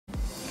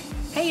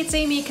Hey, it's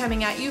Amy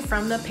coming at you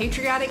from the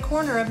Patriotic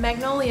corner of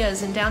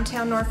Magnolias in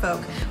downtown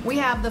Norfolk. We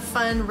have the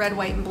fun red,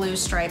 white, and blue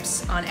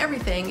stripes on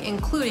everything,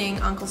 including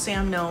Uncle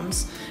Sam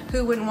gnomes.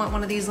 Who wouldn't want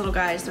one of these little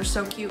guys? They're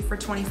so cute for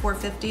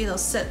 $24.50. They'll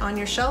sit on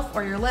your shelf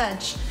or your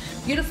ledge.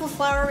 Beautiful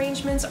flower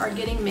arrangements are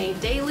getting made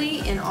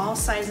daily in all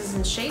sizes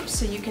and shapes,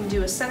 so you can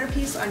do a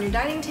centerpiece on your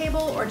dining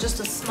table or just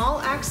a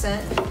small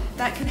accent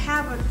that could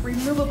have a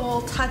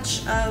removable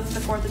touch of the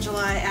 4th of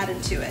July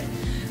added to it.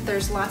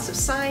 There's lots of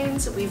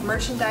signs. We've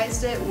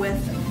merchandised it with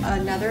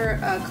another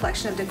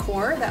collection of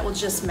decor that will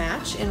just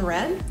match in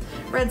red.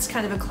 Red's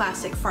kind of a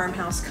classic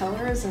farmhouse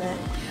color, isn't it?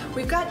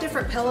 We've got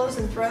different pillows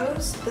and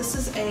throws. This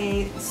is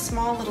a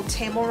small little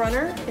table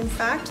runner, in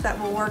fact, that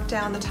will work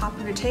down the top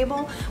of your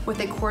table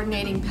with a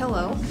coordinating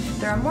pillow.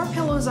 There are more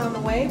pillows on the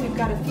way. We've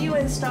got a few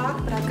in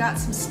stock, but I've got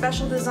some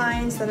special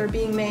designs that are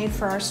being made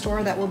for our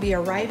store that will be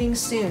arriving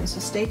soon, so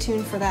stay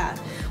tuned for that.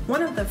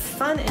 One of the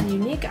fun and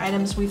unique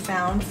items we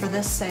found for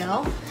this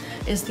sale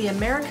is the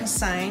America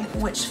sign,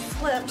 which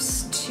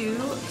flips to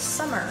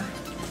summer.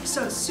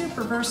 So it's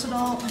super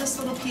versatile. This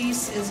little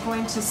piece is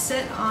going to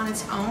sit on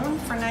its own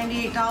for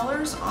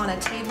 $98 on a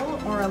table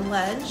or a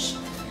ledge,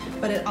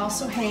 but it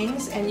also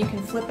hangs and you can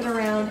flip it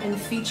around and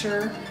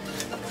feature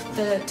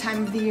the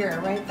time of the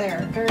year right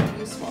there. Very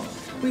useful.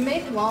 We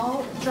make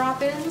wall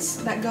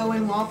drop-ins that go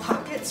in wall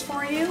pockets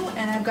for you,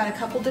 and I've got a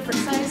couple different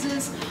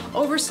sizes.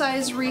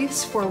 Oversized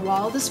wreaths for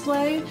wall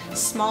display,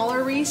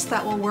 smaller wreaths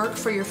that will work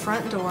for your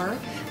front door,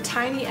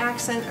 tiny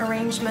accent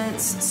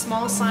arrangements,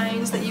 small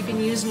signs that you can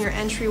use in your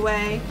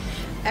entryway,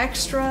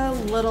 extra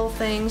little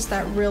things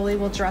that really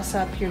will dress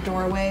up your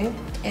doorway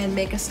and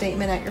make a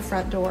statement at your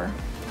front door.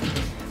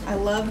 I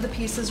love the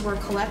pieces we're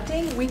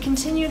collecting. We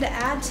continue to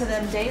add to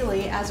them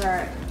daily as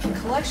our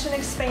collection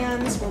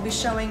expands. We'll be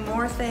showing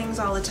more things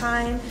all the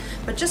time.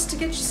 But just to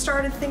get you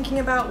started thinking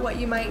about what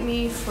you might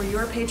need for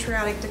your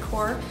patriotic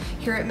decor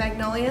here at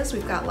Magnolias,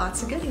 we've got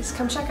lots of goodies.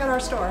 Come check out our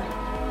store.